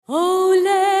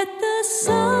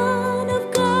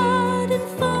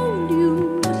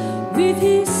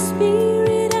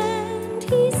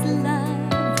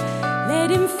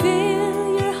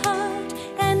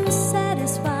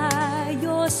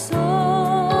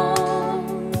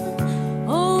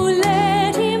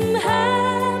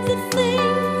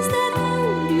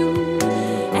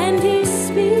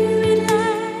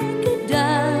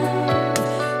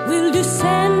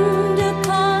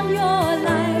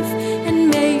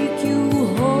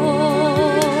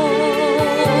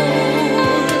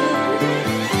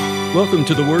Welcome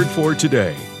to the Word for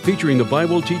Today, featuring the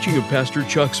Bible teaching of Pastor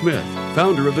Chuck Smith,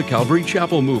 founder of the Calvary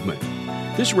Chapel Movement.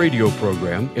 This radio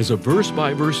program is a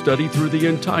verse-by-verse study through the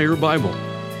entire Bible.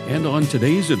 And on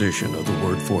today's edition of the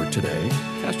Word for Today,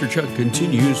 Pastor Chuck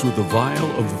continues with the Vial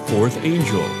of the fourth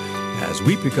angel as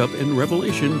we pick up in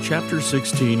Revelation chapter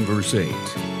 16, verse 8.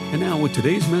 And now with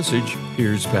today's message,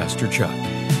 here's Pastor Chuck.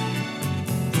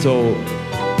 So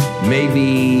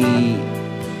maybe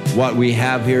what we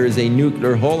have here is a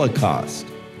nuclear holocaust.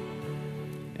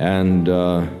 And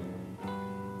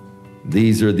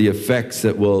these are the effects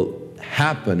that will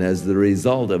happen as the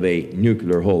result of a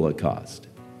nuclear holocaust.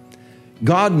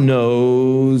 God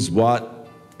knows what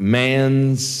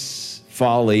man's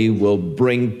folly will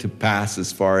bring to pass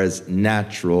as far as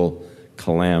natural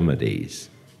calamities.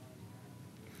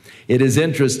 It is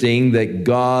interesting that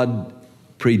God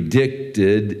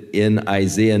predicted in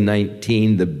Isaiah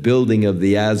 19 the building of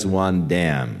the Aswan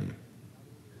Dam.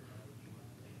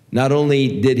 Not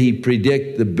only did he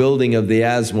predict the building of the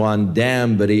Aswan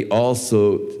Dam, but he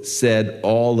also said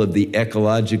all of the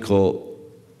ecological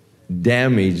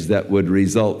damage that would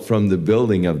result from the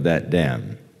building of that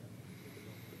dam.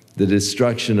 The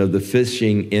destruction of the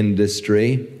fishing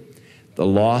industry, the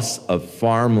loss of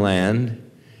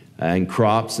farmland and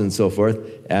crops and so forth,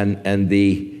 and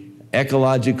the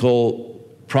ecological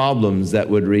problems that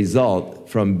would result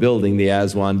from building the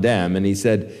Aswan Dam. And he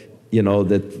said,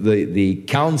 that the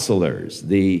counselors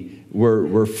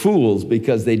were fools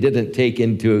because they didn't take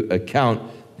into account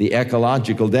the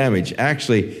ecological damage.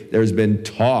 Actually, there's been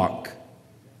talk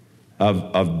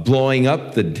of blowing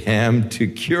up the dam to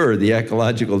cure the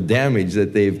ecological damage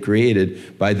that they've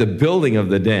created by the building of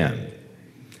the dam.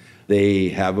 They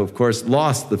have, of course,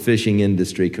 lost the fishing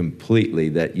industry completely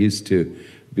that used to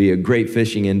be a great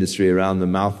fishing industry around the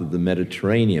mouth of the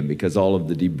Mediterranean because all of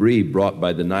the debris brought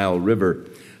by the Nile River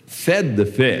fed the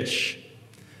fish.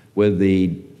 With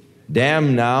the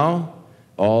dam now,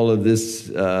 all of this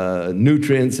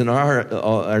nutrients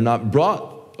are not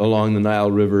brought along the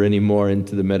Nile River anymore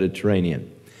into the Mediterranean.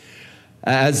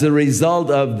 As a result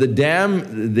of the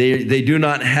dam, they do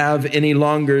not have any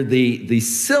longer the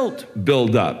silt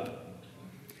buildup.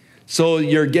 So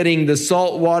you're getting the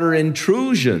saltwater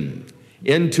intrusion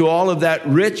into all of that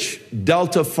rich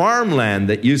delta farmland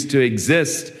that used to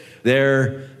exist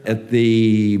there at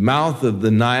the mouth of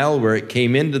the Nile where it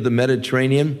came into the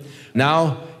Mediterranean.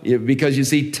 Now, because you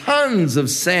see tons of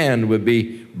sand would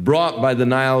be brought by the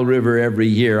Nile River every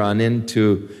year on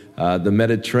into the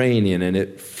Mediterranean, and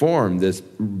it formed this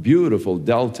beautiful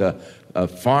delta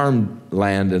of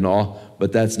farmland and all,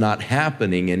 but that's not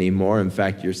happening anymore. In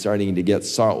fact, you're starting to get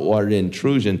saltwater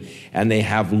intrusion, and they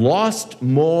have lost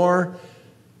more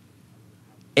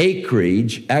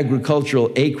acreage, agricultural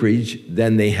acreage,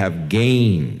 than they have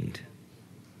gained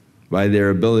by their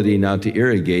ability now to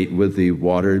irrigate with the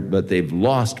water, but they've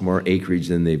lost more acreage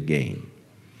than they've gained.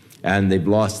 And they've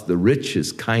lost the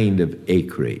richest kind of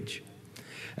acreage.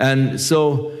 And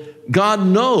so God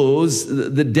knows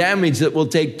the damage that will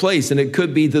take place, and it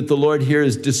could be that the Lord here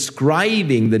is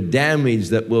describing the damage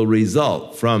that will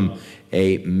result from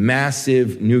a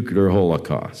massive nuclear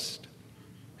holocaust.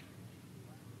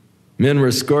 Men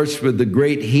were scorched with the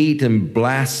great heat and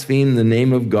blasphemed the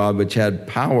name of God, which had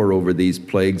power over these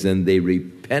plagues, and they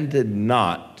repented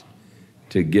not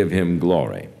to give him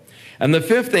glory. And the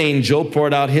fifth angel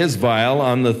poured out his vial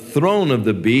on the throne of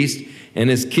the beast,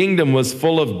 and his kingdom was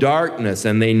full of darkness,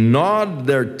 and they gnawed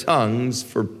their tongues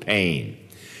for pain.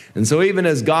 And so even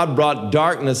as God brought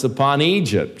darkness upon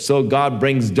Egypt, so God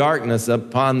brings darkness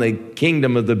upon the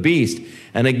kingdom of the beast.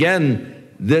 And again,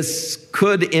 this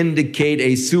could indicate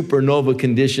a supernova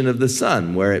condition of the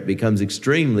sun, where it becomes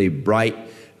extremely bright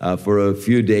for a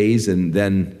few days and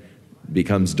then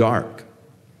becomes dark.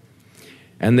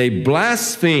 And they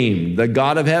blasphemed the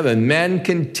God of heaven, men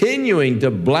continuing to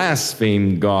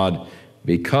blaspheme God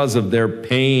because of their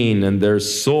pain and their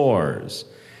sores.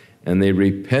 And they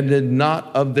repented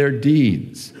not of their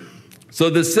deeds.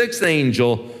 So the sixth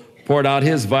angel poured out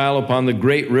his vial upon the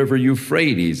great river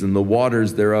Euphrates, and the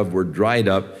waters thereof were dried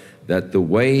up, that the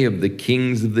way of the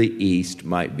kings of the east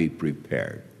might be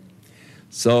prepared.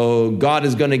 So God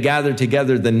is going to gather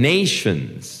together the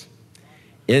nations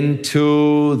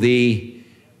into the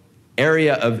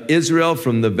area of Israel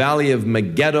from the valley of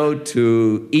Megiddo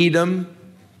to Edom.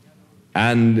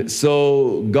 And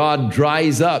so God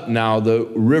dries up now the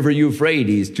river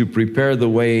Euphrates to prepare the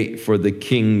way for the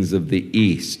kings of the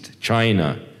east,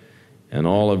 China, and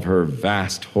all of her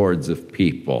vast hordes of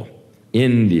people,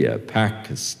 India,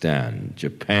 Pakistan,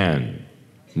 Japan,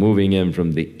 moving in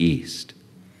from the east.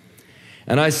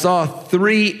 And I saw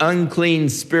 3 unclean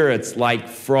spirits like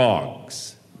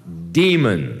frogs.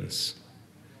 demons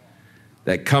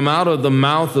that come out of the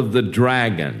mouth of the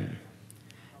dragon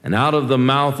and out of the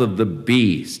mouth of the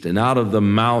beast and out of the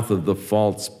mouth of the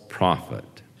false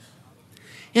prophet.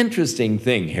 Interesting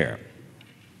thing here.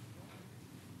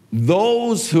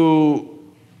 Those who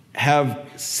have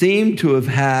seemed to have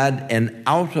had an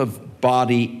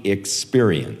out-of-body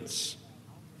experience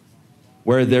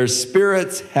where their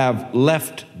spirits have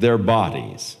left their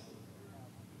bodies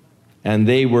and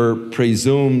they were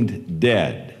presumed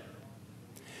dead.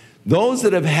 Those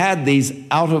that have had these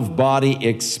out-of-body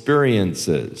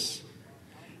experiences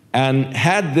and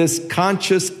had this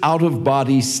conscious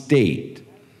out-of-body state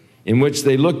in which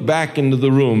they looked back into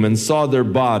the room and saw their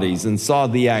bodies and saw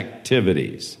the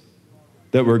activities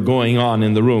that were going on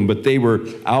in the room, but they were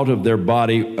out of their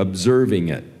body observing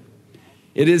it.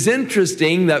 It is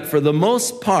interesting that for the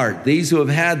most part, these who have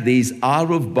had these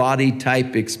out-of-body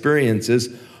type experiences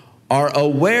are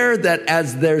aware that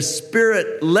as their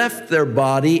spirit left their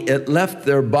body, it left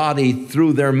their body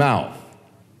through their mouth.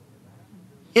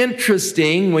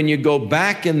 Interesting when you go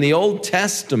back in the Old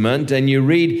Testament and you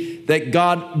read that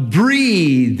God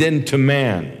breathed into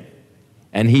man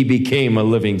and he became a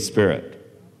living spirit.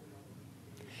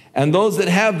 And those that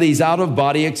have these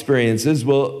out-of-body experiences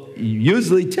will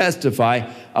usually testify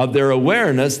of their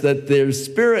awareness that their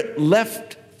spirit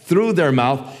left through their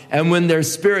mouth, and when their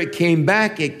spirit came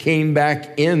back, it came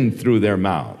back in through their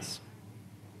mouths.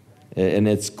 And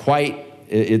it's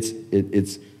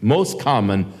most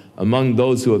common among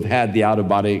those who have had the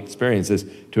out-of-body experiences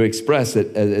to express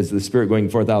it as the spirit going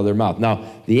forth out of their mouth. Now,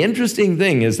 the interesting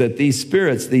thing is that these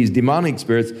spirits, these demonic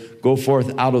spirits, go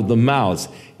forth out of the mouths.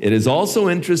 It is also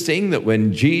interesting that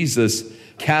when Jesus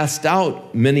cast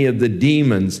out many of the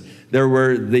demons, there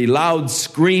were the loud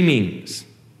screamings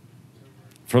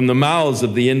from the mouths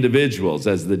of the individuals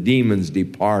as the demons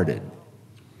departed.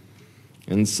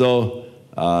 And so,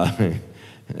 I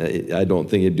don't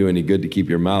think it'd do any good to keep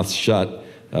your mouth shut.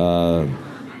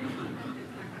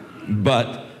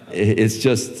 But it's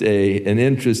just an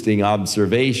interesting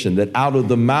observation that out of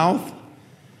the mouth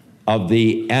of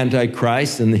the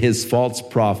Antichrist and his false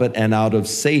prophet and out of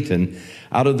Satan,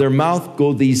 out of their mouth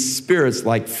go these spirits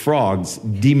like frogs,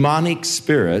 demonic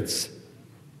spirits.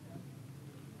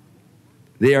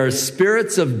 They are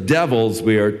spirits of devils,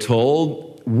 we are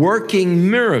told, working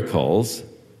miracles,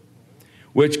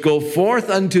 which go forth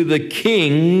unto the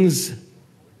kings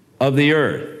of the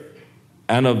earth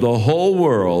and of the whole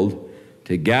world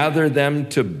to gather them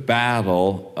to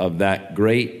battle of that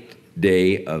great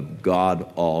day of God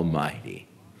Almighty.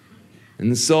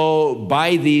 And so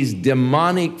by these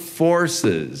demonic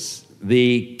forces,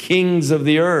 the kings of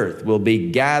the earth will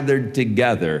be gathered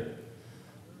together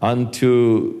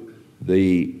unto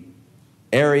the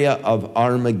area of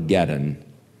Armageddon,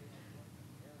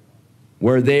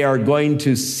 where they are going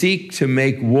to seek to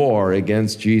make war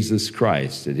against Jesus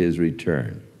Christ at his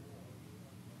return.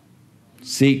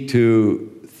 Seek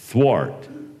to thwart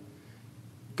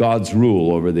God's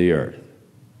rule over the earth.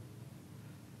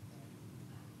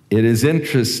 It is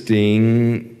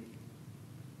interesting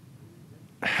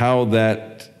how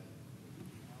that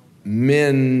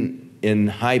men in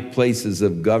high places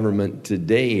of government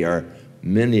today are,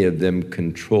 many of them,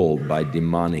 controlled by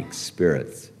demonic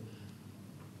spirits.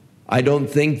 I don't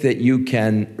think that you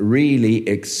can really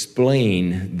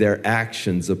explain their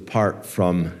actions apart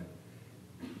from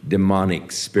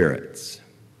demonic spirits.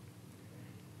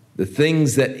 The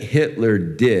things that Hitler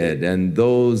did and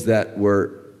those that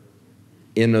were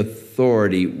in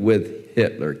authority with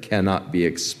Hitler cannot be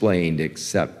explained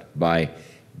except by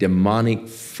demonic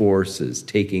forces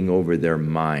taking over their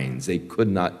minds. They could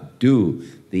not do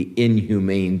the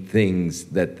inhumane things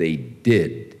that they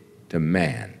did to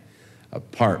man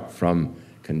apart from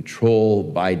control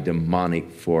by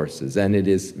demonic forces. And it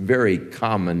is very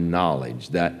common knowledge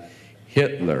that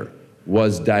Hitler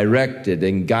was directed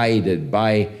and guided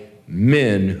by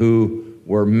men who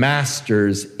were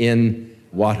masters in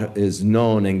what is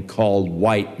known and called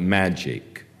white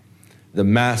magic, the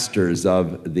masters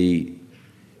of the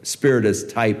spiritist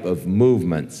type of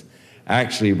movements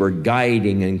actually were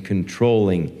guiding and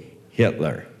controlling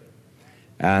Hitler.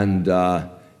 And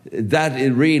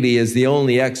that really is the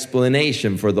only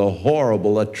explanation for the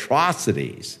horrible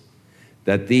atrocities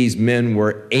that these men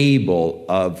were able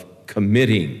of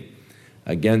committing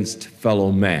against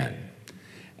fellow man.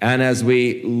 And as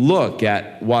we look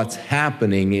at what's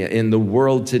happening in the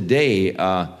world today,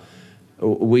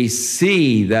 we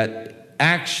see that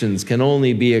actions can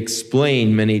only be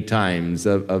explained many times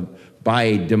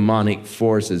by demonic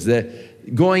forces.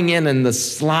 That going in and the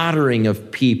slaughtering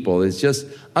of people is just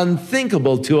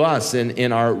unthinkable to us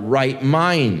in our right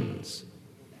minds.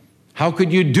 How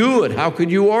could you do it? How could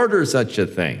you order such a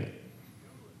thing?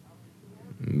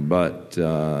 But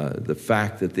the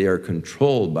fact that they are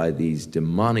controlled by these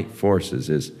demonic forces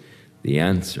is the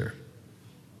answer.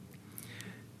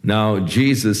 Now,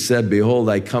 Jesus said, "Behold,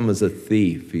 I come as a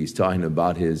thief." He's talking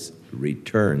about his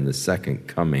return, the second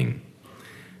coming.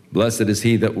 "Blessed is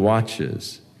he that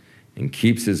watches and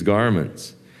keeps his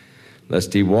garments,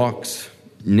 lest he walks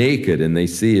naked and they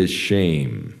see his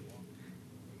shame.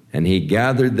 And he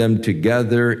gathered them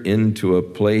together into a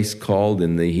place called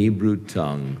in the Hebrew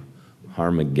tongue,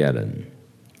 Armageddon."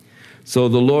 So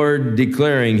the Lord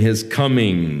declaring his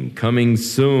coming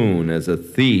soon as a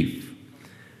thief.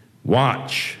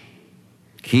 Watch,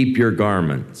 keep your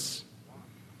garments.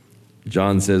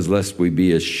 John says, lest we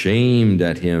be ashamed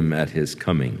at him at his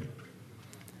coming.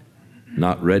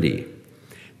 Not ready.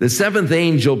 The seventh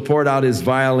angel poured out his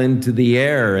vial into the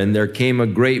air, and there came a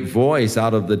great voice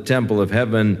out of the temple of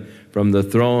heaven from the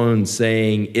throne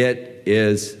saying, "It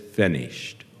is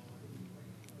finished."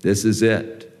 This is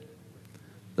it.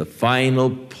 The final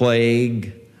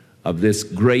plague of this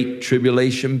great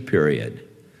tribulation period.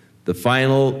 The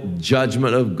final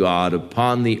judgment of God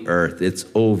upon the earth. It's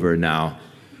over now.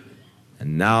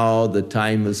 And now the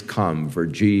time has come for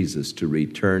Jesus to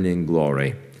return in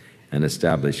glory and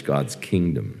establish God's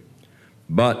kingdom.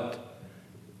 But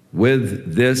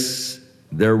with this,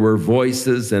 there were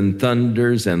voices and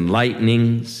thunders and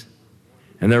lightnings,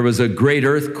 and there was a great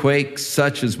earthquake,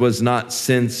 such as was not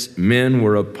since men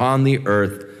were upon the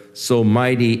earth, so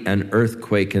mighty an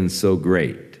earthquake and so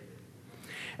great.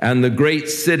 And the great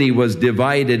city was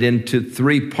divided into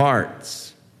 3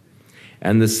 parts,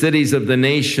 and the cities of the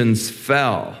nations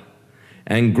fell.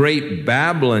 And great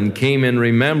Babylon came in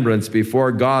remembrance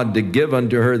before God to give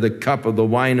unto her the cup of the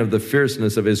wine of the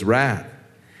fierceness of his wrath.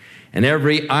 And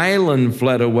every island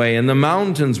fled away, and the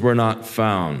mountains were not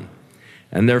found.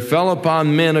 And there fell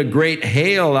upon men a great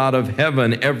hail out of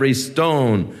heaven, every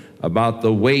stone about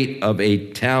the weight of a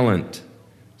talent,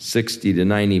 60 to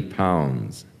 90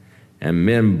 pounds. And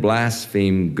men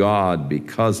blasphemed God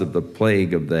because of the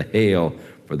plague of the hail,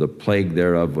 for the plague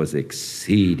thereof was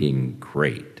exceeding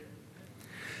great.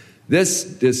 This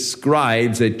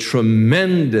describes a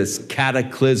tremendous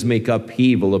cataclysmic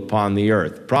upheaval upon the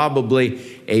earth, probably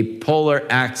a polar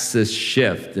axis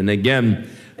shift, and again,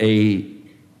 a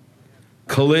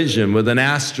collision with an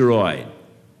asteroid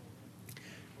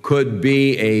could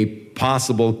be a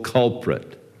possible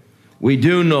culprit. We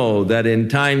do know that in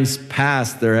times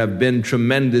past there have been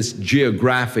tremendous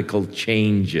geographical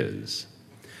changes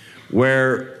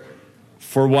where,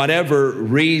 for whatever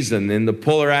reason, in the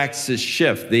polar axis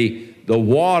shift, the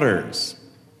waters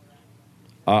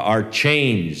are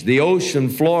changed, the ocean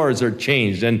floors are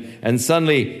changed, and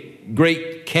suddenly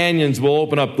great canyons will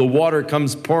open up, the water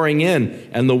comes pouring in,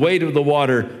 and the weight of the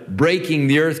water breaking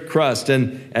the earth crust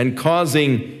and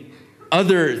causing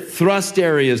other thrust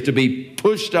areas to be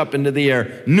pushed up into the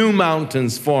air. New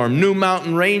mountains formed, new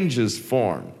mountain ranges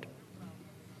formed.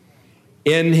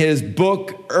 In his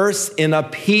book, Earth in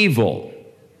Upheaval,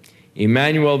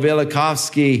 Emanuel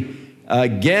Velikovsky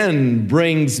again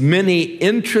brings many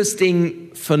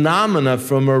interesting phenomena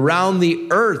from around the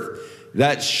earth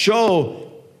that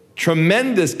show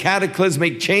tremendous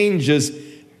cataclysmic changes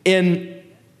in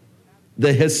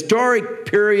the historic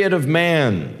period of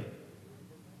man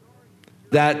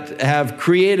that have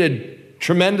created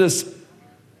tremendous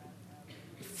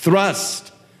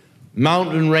thrust,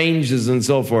 mountain ranges and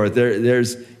so forth.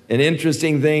 There's an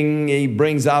interesting thing he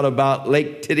brings out about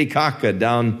Lake Titicaca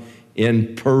down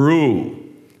in Peru,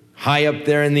 high up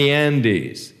there in the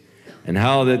Andes, and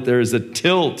how that there's a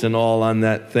tilt and all on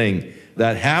that thing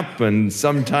that happened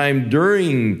sometime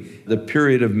during the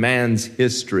period of man's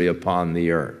history upon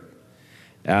the earth.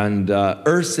 And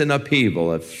Earth in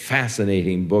Upheaval, a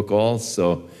fascinating book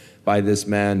also by this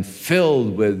man,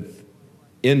 filled with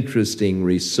interesting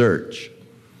research.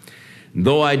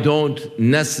 Though I don't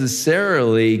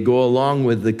necessarily go along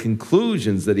with the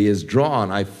conclusions that he has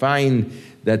drawn, I find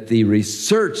that the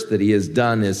research that he has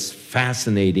done is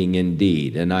fascinating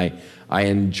indeed. And I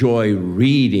enjoy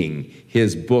reading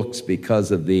his books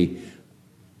because of the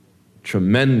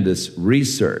tremendous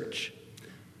research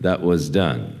that was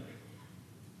done.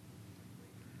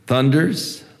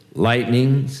 Thunders,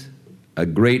 lightnings, a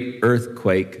great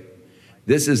earthquake.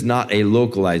 This is not a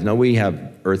localized. Now, we have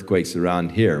earthquakes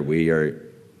around here. We are,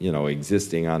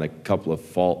 existing on a couple of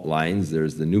fault lines.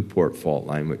 There's the Newport fault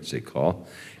line, which they call.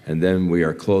 And then we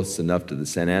are close enough to the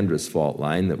San Andreas fault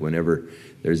line that whenever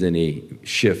there's any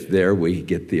shift there, we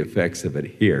get the effects of it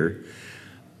here.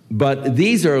 But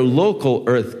these are local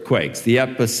earthquakes. The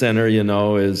epicenter,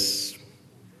 is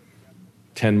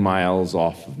 10 miles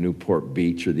off of Newport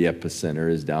Beach, or the epicenter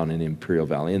is down in Imperial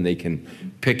Valley, and they can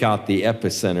pick out the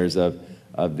epicenters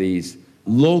of these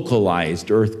localized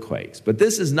earthquakes. But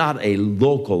this is not a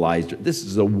localized, this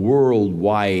is a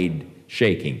worldwide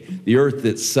shaking. The earth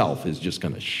itself is just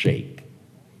going to shake.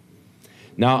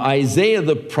 Now, Isaiah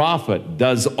the prophet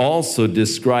does also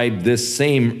describe this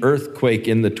same earthquake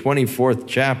in the 24th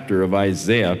chapter of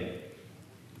Isaiah.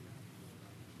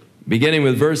 Beginning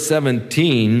with verse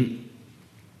 17,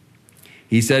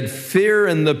 he said, "Fear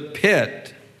and the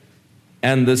pit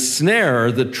and the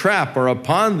snare, the trap, are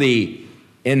upon the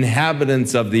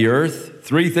inhabitants of the earth."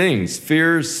 Three things: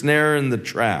 fear, snare, and the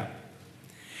trap.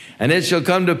 "And it shall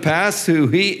come to pass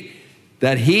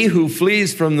that he who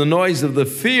flees from the noise of the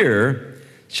fear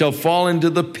shall fall into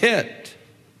the pit.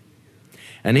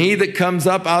 And he that comes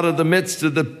up out of the midst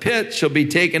of the pit shall be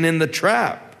taken in the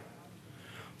trap.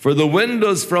 For the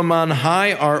windows from on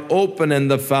high are open,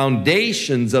 and the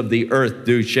foundations of the earth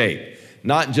do shake."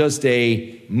 Not just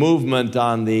a movement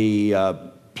on the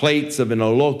plates in a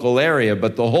local area,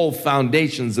 but the whole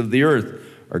foundations of the earth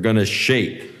are going to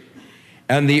shake.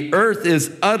 "And the earth is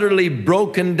utterly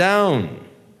broken down.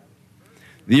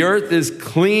 The earth is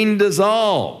clean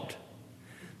dissolved.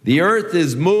 The earth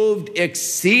is moved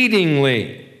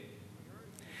exceedingly.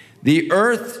 The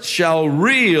earth shall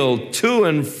reel to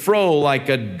and fro like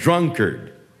a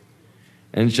drunkard,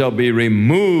 and shall be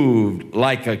removed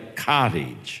like a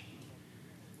cottage.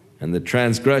 And the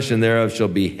transgression thereof shall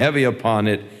be heavy upon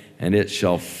it, and it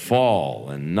shall fall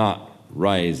and not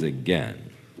rise again.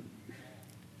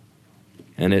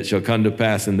 And it shall come to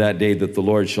pass in that day that the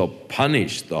Lord shall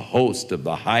punish the host of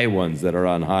the high ones that are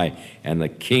on high, and the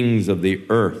kings of the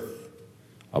earth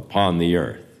upon the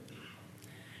earth.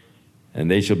 And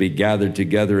they shall be gathered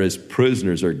together as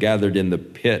prisoners are gathered in the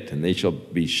pit, and they shall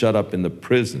be shut up in the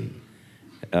prison.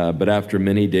 But after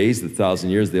many days, the 1,000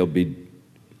 years, they'll be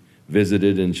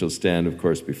visited and shall stand, of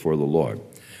course, before the Lord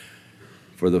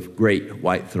for the great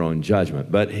white throne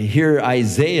judgment. But here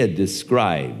Isaiah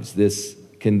describes this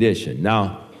condition.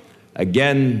 Now,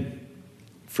 again,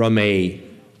 from a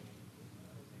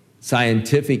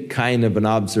scientific kind of an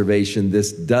observation,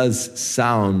 this does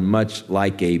sound much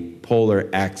like a polar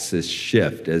axis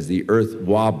shift, as the earth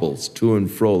wobbles to and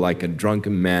fro like a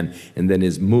drunken man and then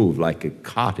is moved like a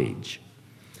cottage.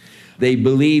 They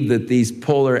believe that these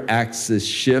polar axis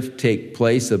shifts take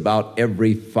place about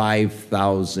every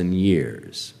 5,000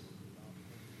 years.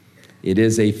 It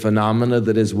is a phenomena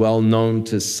that is well known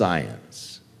to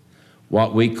science.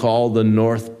 What we call the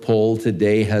North Pole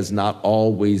today has not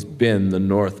always been the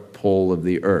North Pole of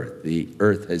the earth. The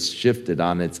earth has shifted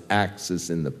on its axis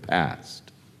in the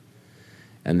past.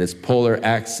 And this polar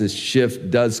axis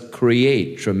shift does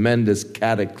create tremendous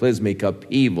cataclysmic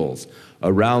upheavals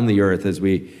around the earth, as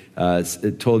we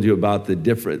told you about the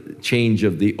different change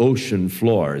of the ocean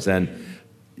floors. And,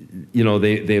 you know,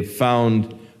 they've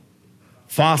found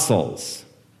fossils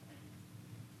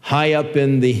high up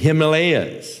in the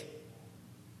Himalayas,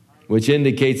 which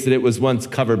indicates that it was once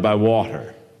covered by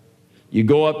water. You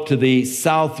go up to the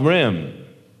south rim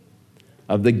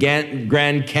of the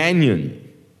Grand Canyon,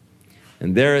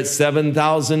 and there at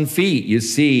 7,000 feet, you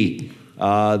see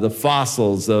the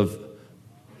fossils of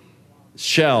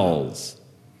shells,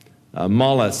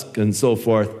 mollusks, and so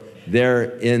forth. There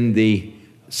in the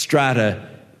strata,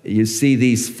 you see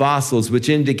these fossils, which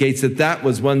indicates that that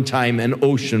was one time an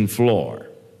ocean floor.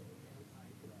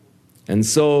 And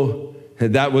so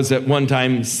that was at one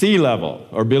time sea level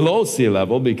or below sea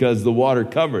level, because the water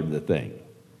covered the thing.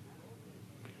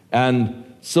 And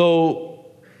so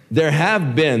there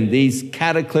have been these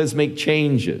cataclysmic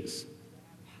changes.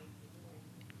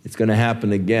 It's going to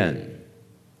happen again.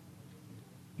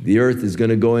 The earth is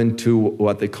going to go into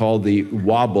what they call the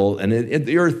wobble, and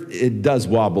the earth, it does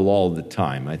wobble all the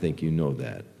time. I think you know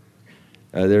that.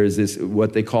 There's this,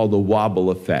 what they call the wobble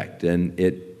effect, and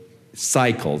it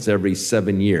cycles every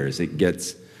 7 years.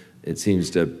 It seems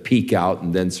to peak out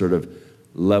and then sort of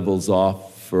levels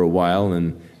off for a while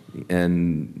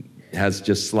and has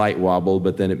just slight wobble,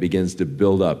 but then it begins to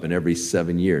build up, and every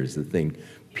 7 years the thing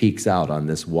peaks out on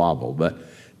this wobble. But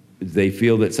they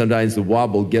feel that sometimes the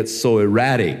wobble gets so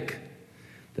erratic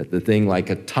that the thing like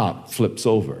a top flips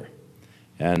over.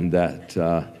 And that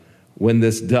when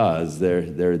this does,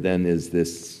 there then is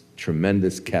this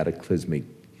tremendous cataclysmic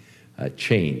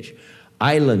change.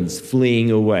 Islands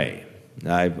fleeing away.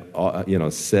 I've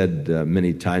said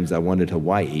many times I wanted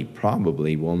Hawaii.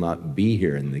 Probably will not be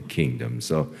here in the kingdom.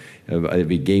 So if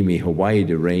he gave me Hawaii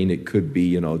to reign, it could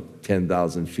be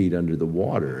 10,000 feet under the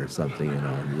water or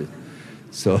something.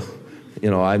 So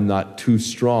I'm not too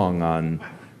strong on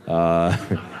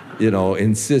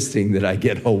insisting that I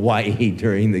get Hawaii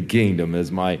during the kingdom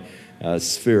as my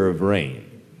sphere of reign.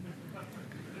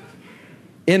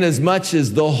 Inasmuch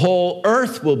as the whole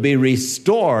earth will be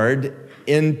restored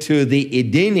into the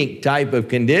Edenic type of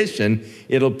condition,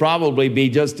 it'll probably be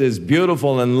just as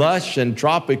beautiful and lush and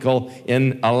tropical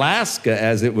in Alaska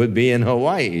as it would be in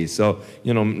Hawaii. So,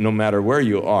 no matter where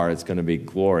you are, it's going to be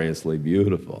gloriously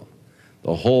beautiful.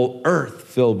 The whole earth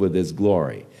filled with His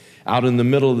glory. Out in the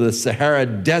middle of the Sahara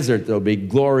Desert, there'll be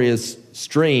glorious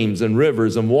streams and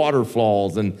rivers and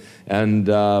waterfalls and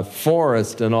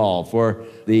forest and all. For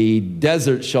the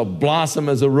desert shall blossom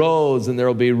as a rose, and there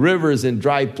will be rivers in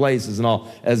dry places and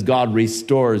all, as God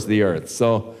restores the earth.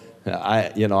 So,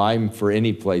 I'm for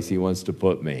any place He wants to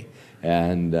put me.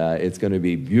 And it's going to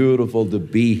be beautiful to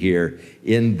be here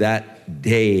in that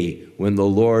day when the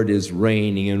Lord is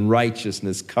reigning and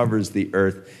righteousness covers the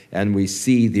earth, and we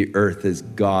see the earth as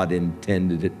God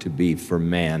intended it to be for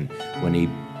man when He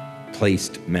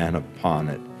placed man upon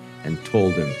it and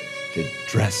told him to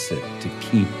dress it, to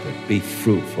keep it, be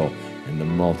fruitful, and to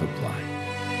multiply.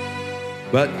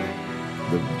 But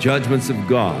the judgments of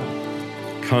God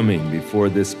coming before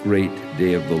this great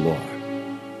day of the Lord.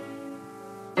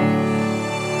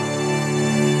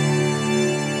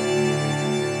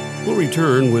 We'll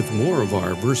return with more of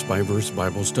our verse-by-verse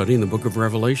Bible study in the book of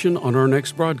Revelation on our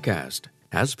next broadcast,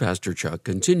 as Pastor Chuck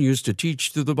continues to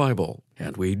teach through the Bible,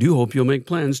 and we do hope you'll make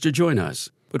plans to join us.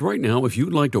 But right now, if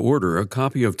you'd like to order a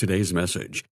copy of today's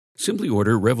message, simply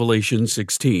order Revelation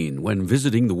 16 when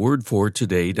visiting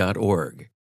thewordfortoday.org.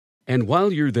 And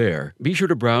while you're there, be sure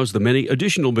to browse the many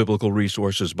additional biblical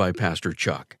resources by Pastor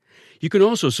Chuck. You can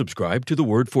also subscribe to the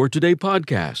Word for Today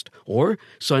podcast or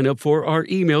sign up for our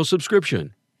email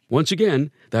subscription. Once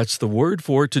again, that's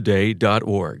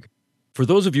thewordfortoday.org. For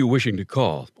those of you wishing to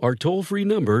call, our toll-free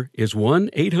number is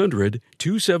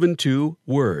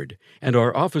 1-800-272-WORD, and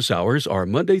our office hours are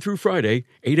Monday through Friday,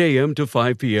 8 a.m. to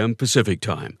 5 p.m. Pacific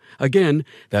Time. Again,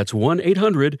 that's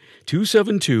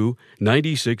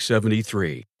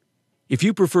 1-800-272-9673. If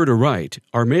you prefer to write,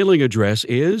 our mailing address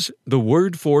is The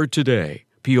Word for Today,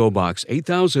 P.O. Box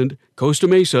 8000, Costa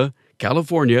Mesa,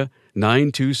 California,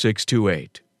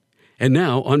 92628. And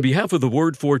now, on behalf of the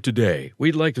Word for Today,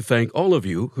 we'd like to thank all of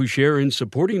you who share in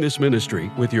supporting this ministry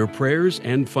with your prayers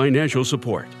and financial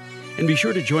support. And be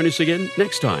sure to join us again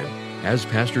next time as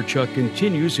Pastor Chuck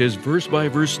continues his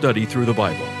verse-by-verse study through the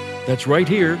Bible. That's right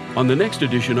here on the next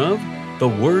edition of The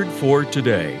Word for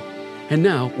Today. And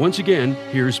now, once again,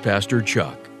 here's Pastor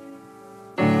Chuck.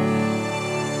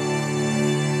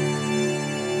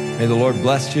 May the Lord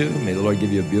bless you. May the Lord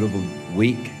give you a beautiful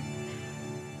week,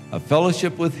 a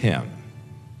fellowship with Him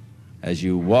as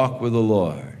you walk with the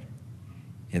Lord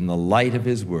in the light of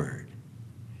His Word.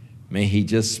 May He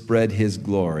just spread His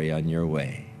glory on your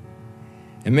way.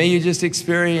 And may you just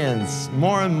experience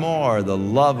more and more the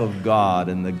love of God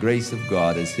and the grace of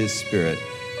God as His Spirit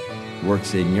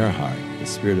works in your heart, the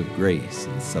Spirit of grace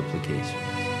and supplication.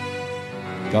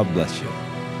 God bless you.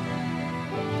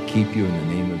 Keep you in the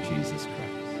name of Jesus Christ.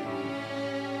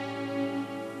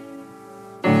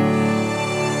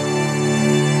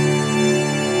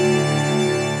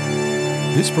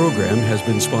 This program has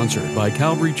been sponsored by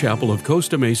Calvary Chapel of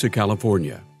Costa Mesa,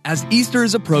 California. As Easter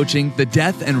is approaching, the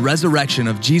death and resurrection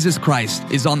of Jesus Christ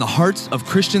is on the hearts of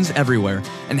Christians everywhere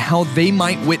and how they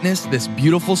might witness this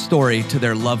beautiful story to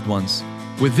their loved ones.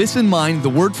 With this in mind, the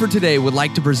Word for Today would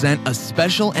like to present a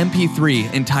special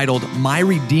MP3 entitled My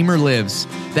Redeemer Lives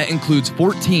that includes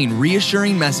 14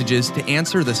 reassuring messages to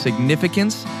answer the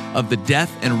significance of the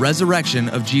death and resurrection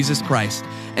of Jesus Christ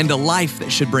and a life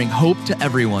that should bring hope to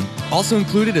everyone. Also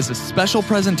included is a special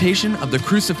presentation of the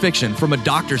crucifixion from a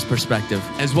doctor's perspective,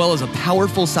 as well as a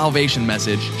powerful salvation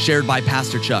message shared by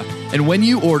Pastor Chuck. And when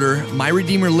you order My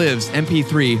Redeemer Lives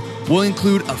MP3, we'll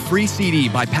include a free CD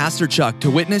by Pastor Chuck to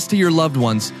witness to your loved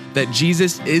ones that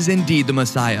Jesus is indeed the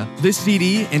Messiah. This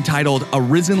CD, entitled A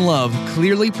Risen Love,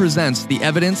 clearly presents the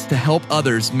evidence to help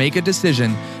others make a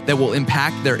decision that will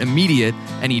impact their immediate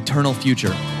and eternal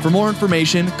future. For more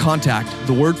information, contact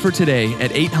The Word for Today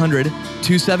at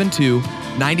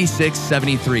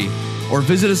 800-272-9673 or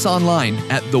visit us online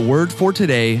at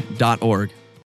thewordfortoday.org.